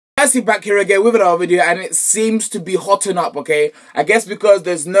KSI back here again with another video, and it seems to be hotting up, okay? I guess because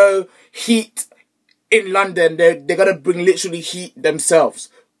there's no heat in London, they're gonna bring literally heat themselves.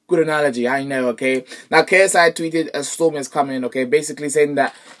 Good analogy, I know, okay? Now, KSI tweeted a storm is coming, okay? Basically saying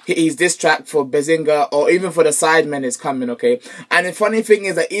that his diss track for Bazinga, or even for the Sidemen, is coming, okay? And the funny thing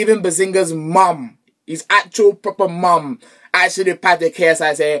is that even Bazinga's mum, his actual proper mum, actually patted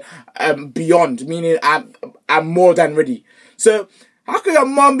KSI say, beyond, meaning I'm more than ready. So, how can your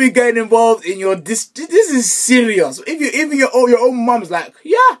mum be getting involved in your diss? This is serious. If even your own mum's like,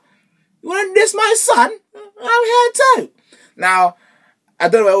 yeah, you want to diss my son? I'm here too. Now, I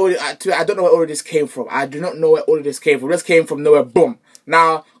don't know where all of this came from. I do not know where all of this came from. This came from nowhere. Boom.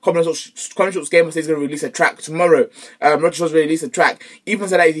 Now, Comedy Shorts Gamer says he's going to release a track tomorrow. Roger Shorts will release a track. Even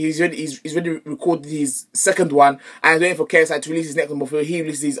said that he's already recorded his second one, and he's waiting for KSI to release his next one before he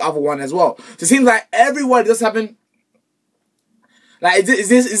releases his other one as well. So it seems like everyone just having, like, is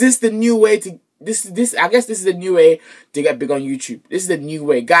this the new way to this? I guess this is the new way to get big on YouTube. This is the new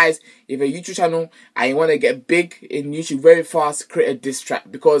way, guys. If you're a YouTube channel and you want to get big in YouTube very fast, create a diss track,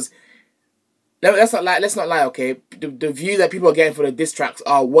 because let's not lie, okay? The views that people are getting for the diss tracks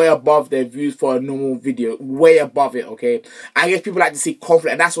are way above their views for a normal video, way above it, okay? I guess people like to see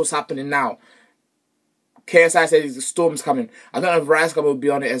conflict, and that's what's happening now. KSI says the storm's coming. I don't know if Rice will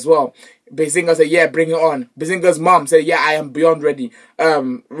be on it as well. Bazinga said, yeah, bring it on. Bazinga's mom said, yeah, I am beyond ready.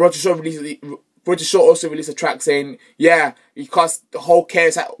 Roger Short also released a track saying, yeah, he cost the whole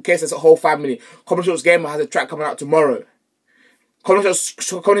KSI's whole family. Comedy Shorts Gamer has a track coming out tomorrow. Comedy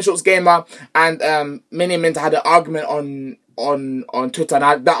Shorts Gamer and Mini Minter had an argument on Twitter.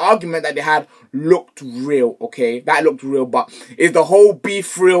 Now, the argument that they had looked real, okay? That looked real, but is the whole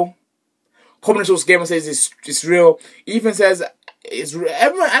beef real? Comedy Shorts Gamer says it's real. Even says it's real.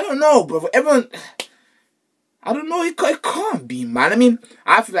 Everyone, I don't know, bro. Everyone, I don't know. It can't be, man. I mean,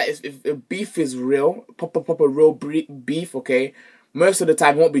 I feel like if beef is real, proper real beef, okay, most of the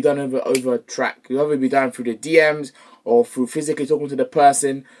time it won't be done over a track. It'll either be done through the DMs or through physically talking to the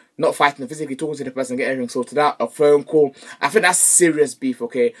person, not fighting, physically talking to the person, get everything sorted out, a phone call. I think that's serious beef,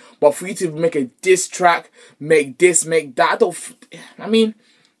 okay? But for you to make a diss track, make this, make that, I mean,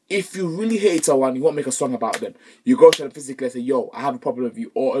 if you really hate someone, you won't make a song about them. You go to them physically and say, yo, I have a problem with you.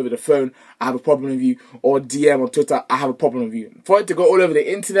 Or over the phone, I have a problem with you. Or DM on Twitter, I have a problem with you. For it to go all over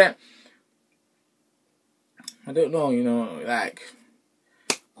the internet, I don't know, you know, like,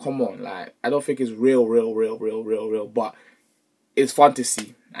 come on, like, I don't think it's real, but it's fun to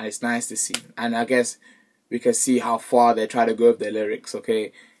see, and it's nice to see. And I guess we can see how far they try to go with their lyrics,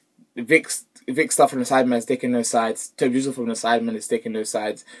 okay? Vic stuff from the Sidemen is taking no sides. Toby Yusuf from the Sidemen is taking no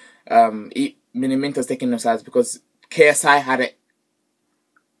sides. Mini Minter's taking no sides because KSI had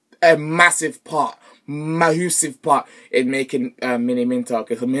a massive part in making Mini Minter.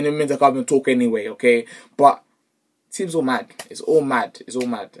 Okay, so Mini Minter can't even talk anyway. Okay, but it seems all mad. It's all mad.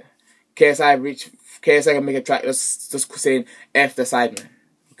 KSI can make a track just saying F the Sidemen.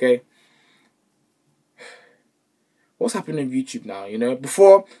 Okay. What's happening with YouTube now? You know,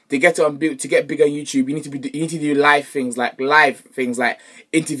 before they get to get big on YouTube, you need to do live things like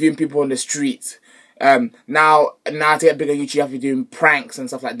interviewing people on the street. Now to get big on YouTube, you have to be doing pranks and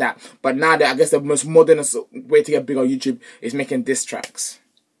stuff like that. But now, I guess the most modern way to get big on YouTube is making diss tracks.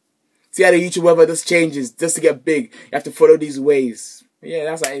 See how the YouTube weather just changes just to get big. You have to follow these ways. Yeah,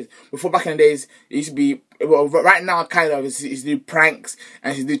 that's how it is. Before, back in the days, it used to be, well, right now, kind of, it's to do pranks,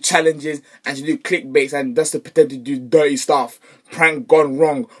 and to do challenges, and to do clickbaits, and just to pretend to do dirty stuff. Prank gone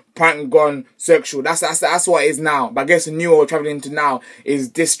wrong, prank gone sexual. That's what it is now. But I guess the new one we're traveling into now is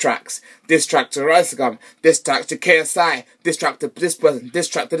diss tracks. Diss track to Ricegram, diss track to KSI, diss track to this person, diss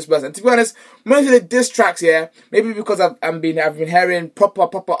track to this person. And to be honest, most of the diss tracks, yeah, maybe because I've been hearing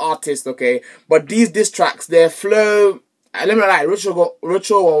proper artists, okay, but these diss tracks, their flow, let me not lie, Rich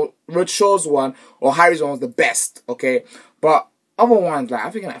Shaw's one or Harry's one was the best, okay? But other ones, like,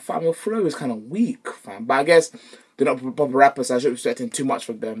 I'm thinking, like, fam, your flow is kind of weak, fam. But I guess they're not proper rappers, so I shouldn't be expecting too much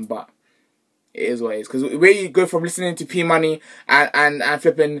from them, but it is what it is. Because where you go from listening to P Money and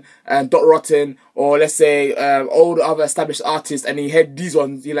flipping Dot Rotten, or let's say all the other established artists, and you hear these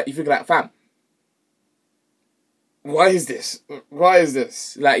ones, you think like, fam, why is this?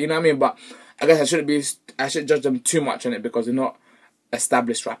 Like, you know what I mean? But I guess I shouldn't judge them too much on it because they're not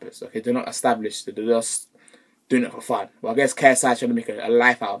established rappers, okay? They're not established, they're just doing it for fun. Well, I guess KSI trying to make a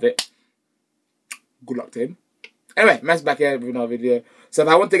life out of it. Good luck to him. Anyway, Matt's back here with another video. So if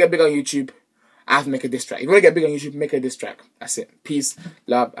I want to get big on YouTube, I have to make a diss track. If you want to get big on YouTube, make a diss track. That's it. Peace,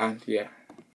 love, and yeah.